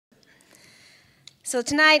So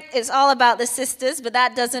tonight is all about the sisters, but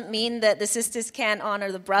that doesn't mean that the sisters can't honor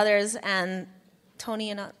the brothers. And Tony,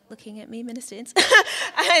 you're not looking at me, Minister Ince.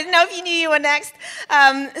 I didn't know if you knew you were next.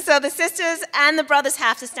 So the sisters and the brothers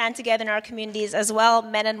have to stand together in our communities as well,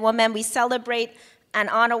 men and women. We celebrate and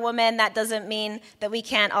honor women. That doesn't mean that we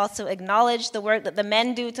can't also acknowledge the work that the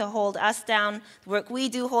men do to hold us down, the work we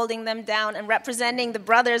do holding them down, and representing the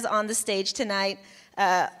brothers on the stage tonight,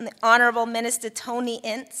 the Honourable Minister Tony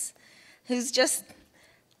Ince, who's just,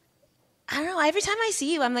 I don't know, every time I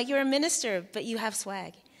see you, I'm like, you're a minister, but you have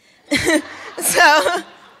swag. So,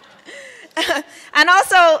 and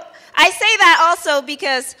also, I say that also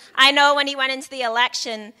because I know when he went into the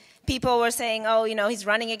election, people were saying, oh, you know, he's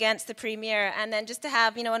running against the premier. And then just to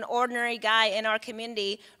have, you know, an ordinary guy in our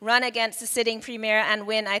community run against the sitting premier and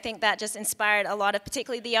win, I think that just inspired a lot of,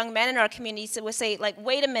 particularly the young men in our community, to say, like,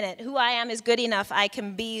 wait a minute, who I am is good enough. I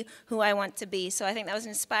can be who I want to be. So I think that was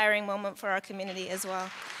an inspiring moment for our community as well.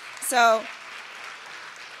 So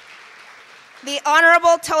the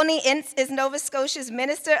Honourable Tony Ince is Nova Scotia's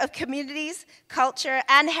Minister of Communities, Culture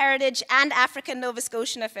and Heritage and African Nova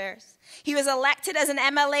Scotian Affairs. He was elected as an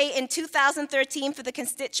MLA in 2013 for the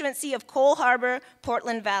constituency of Cole Harbour,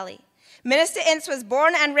 Portland Valley. Minister Ince was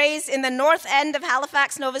born and raised in the north end of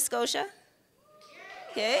Halifax, Nova Scotia.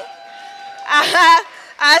 Okay. I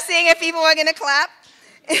was seeing if people were going to clap.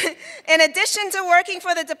 In addition to working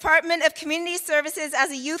for the Department of Community Services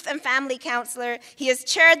as a youth and family counselor, he has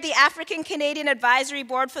chaired the African Canadian Advisory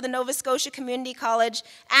Board for the Nova Scotia Community College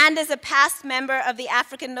and is a past member of the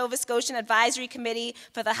African Nova Scotian Advisory Committee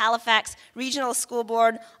for the Halifax Regional School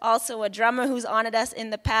Board, also a drummer who's honored us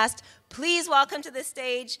in the past. Please welcome to the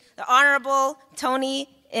stage the Honourable Tony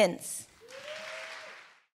Ince.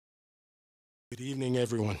 Good evening,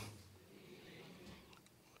 everyone.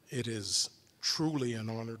 It is truly an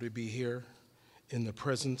honor to be here in the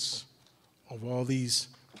presence of all these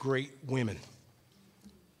great women.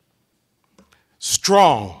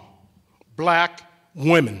 Strong Black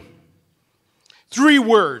women. 3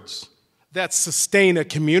 words that sustain a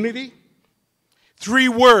community. 3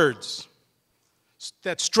 words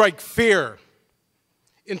that strike fear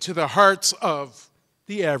into the hearts of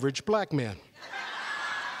the average Black man.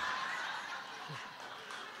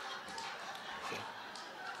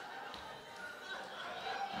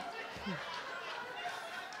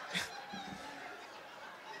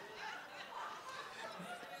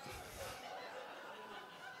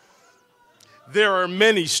 There are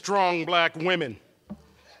many strong Black women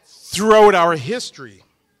throughout our history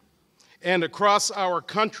and across our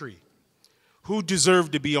country who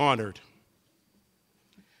deserve to be honored,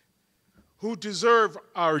 who deserve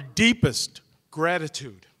our deepest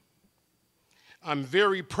gratitude. I'm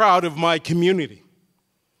very proud of my community.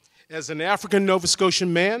 As an African Nova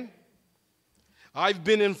Scotian man, I've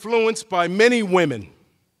been influenced by many women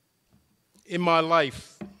in my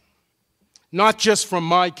life, not just from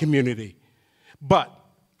my community, but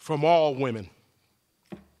from all women.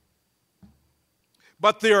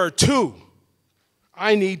 But there are 2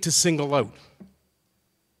 I need to single out.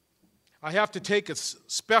 I have to take a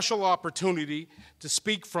special opportunity to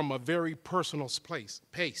speak from a very personal place.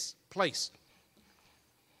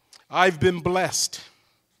 I've been blessed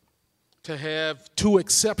to have 2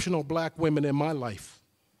 exceptional Black women in my life.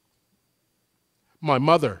 My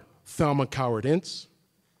mother, Thelma Coward Ince,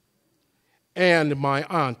 and my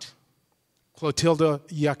aunt, Clotilda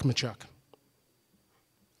Yakmachuk.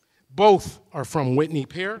 Both are from Whitney,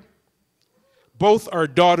 Pier. Both are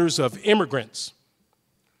daughters of immigrants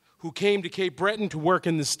who came to Cape Breton to work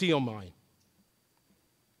in the steel mine.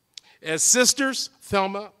 As sisters,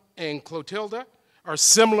 Thelma and Clotilda are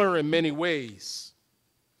similar in many ways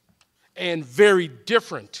and very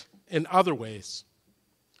different in other ways.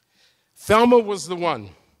 Thelma was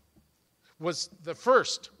the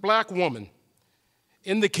first Black woman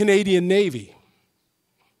in the Canadian Navy.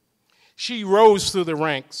 She rose through the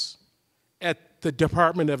ranks at the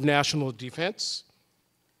Department of National Defense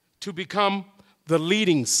to become a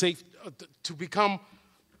leading safety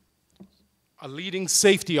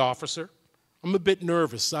officer. I'm a bit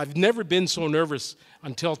nervous. I've never been so nervous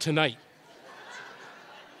until tonight.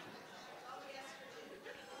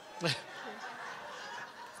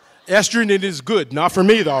 Estrogen is good, not for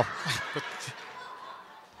me though.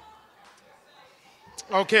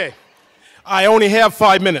 Okay, I only have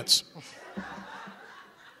 5 minutes.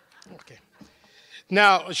 Okay.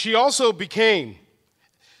 Now, she also became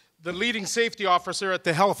the leading safety officer at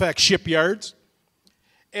the Halifax shipyards,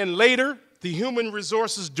 and later the human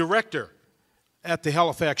resources director at the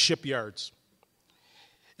Halifax shipyards.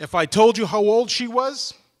 If I told you how old she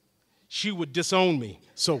was, she would disown me,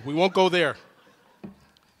 so we won't go there.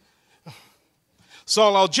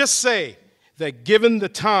 So I'll just say that given the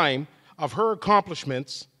time of her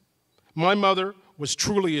accomplishments, my mother was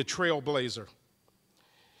truly a trailblazer.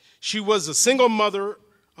 She was a single mother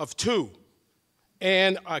of two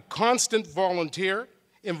and a constant volunteer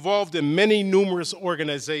involved in many numerous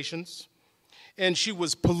organizations, and she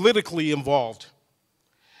was politically involved.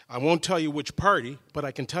 I won't tell you which party, but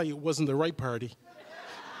I can tell you it wasn't the right party.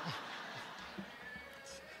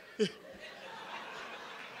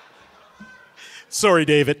 Sorry,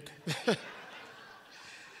 David.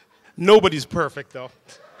 Nobody's perfect, though.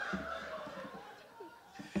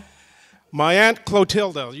 My Aunt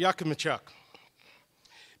Clotilda Yakimichuk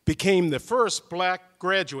became the first black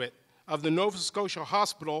graduate of the Nova Scotia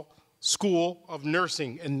Hospital School of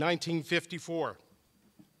Nursing in 1954.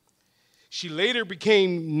 She later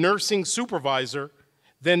became nursing supervisor,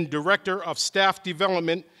 then director of staff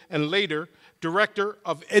development, and later director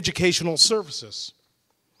of educational services.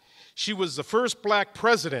 She was the first black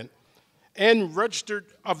president and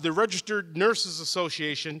of the Registered Nurses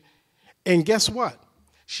Association, and guess what?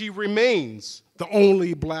 She remains the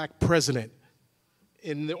only black president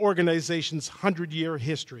in the organization's 100-year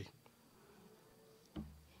history.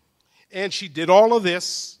 And she did all of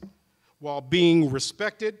this while being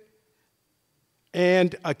respected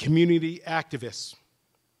and a community activist.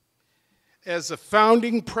 As a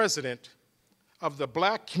founding president of the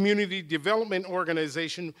Black Community Development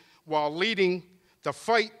Organization while leading the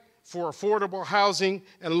fight for affordable housing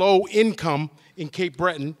and low income in Cape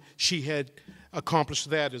Breton, she had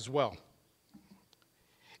accomplished that as well.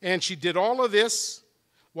 And she did all of this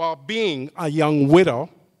while being a young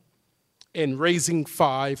widow and raising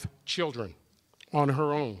 5 children on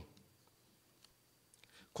her own.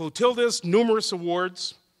 Clotilda's numerous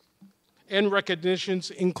awards and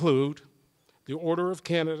recognitions include the Order of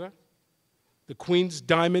Canada, the Queen's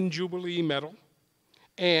Diamond Jubilee Medal,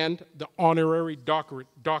 and the Honorary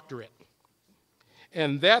Doctorate.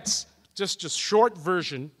 And that's just a short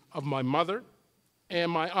version of my mother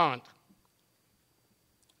and my aunt.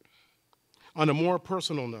 On a more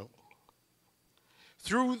personal note,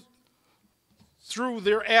 through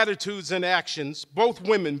their attitudes and actions, both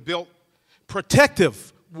women built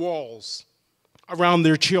protective walls around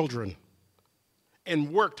their children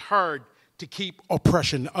and worked hard to keep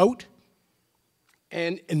oppression out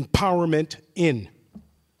and empowerment in.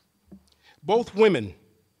 Both women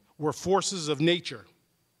were forces of nature,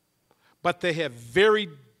 but they have very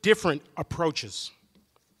different approaches.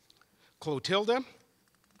 Clotilda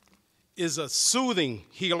is a soothing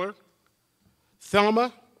healer.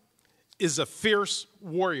 Thelma is a fierce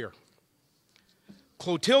warrior.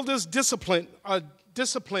 Clotilda's disciplined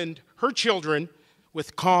her children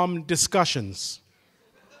with calm discussions.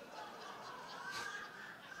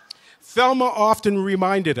 Thelma often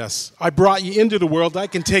reminded us, I brought you into the world, I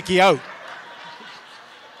can take you out.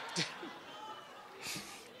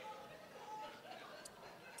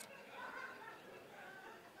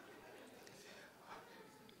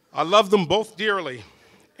 I love them both dearly,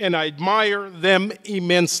 and I admire them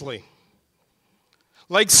immensely.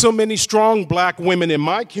 Like so many strong black women in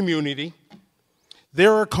my community,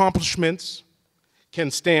 their accomplishments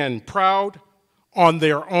can stand proud on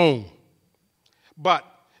their own, but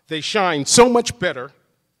they shine so much better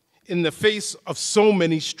in the face of so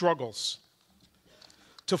many struggles.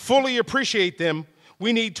 To fully appreciate them,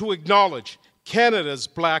 we need to acknowledge Canada's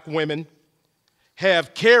black women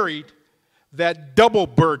have carried that double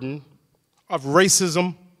burden of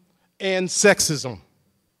racism and sexism.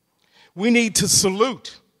 We need to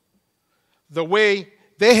salute the way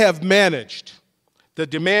they have managed the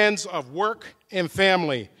demands of work and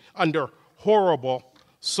family under horrible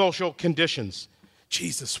social conditions.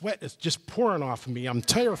 Jeez, the sweat is just pouring off of me. I'm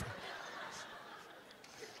terrified.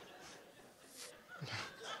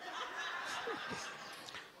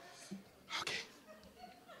 Okay.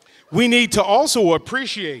 We need to also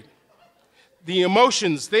appreciate the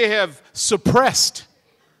emotions they have suppressed: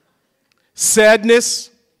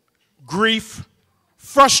 sadness, grief,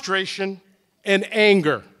 frustration, and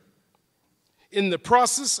anger, in the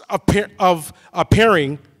process of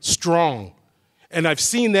appearing strong. And I've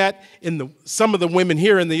seen that in some of the women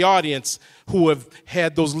here in the audience who have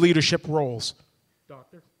had those leadership roles.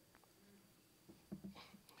 Doctor?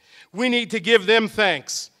 We need to give them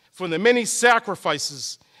thanks for the many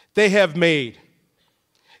sacrifices they have made.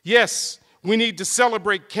 Yes, we need to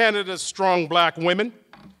celebrate Canada's strong black women.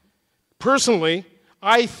 Personally,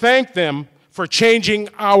 I thank them for changing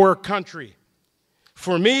our country,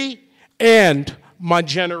 for me and my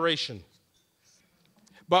generation.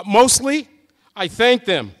 But mostly, I thank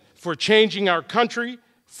them for changing our country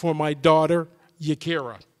for my daughter,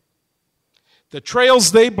 Yakira. The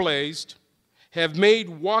trails they blazed have made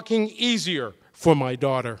walking easier for my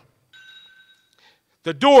daughter.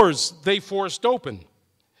 The doors they forced open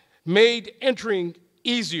made entering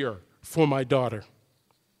easier for my daughter.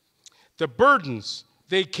 The burdens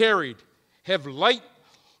they carried have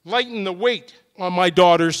lightened the weight on my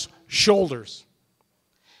daughter's shoulders.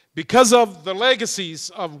 Because of the legacies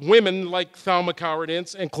of women like Thelma Coward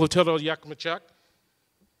Ince and Clotilda Yakimachuk,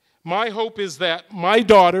 my hope is that my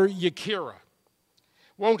daughter, Yakira,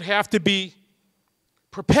 won't have to be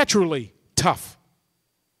perpetually tough.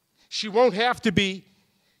 She won't have to be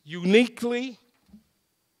uniquely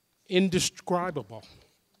indescribable.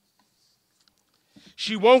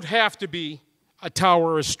 She won't have to be a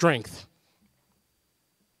tower of strength.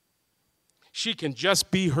 She can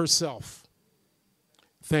just be herself.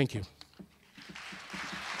 Thank you.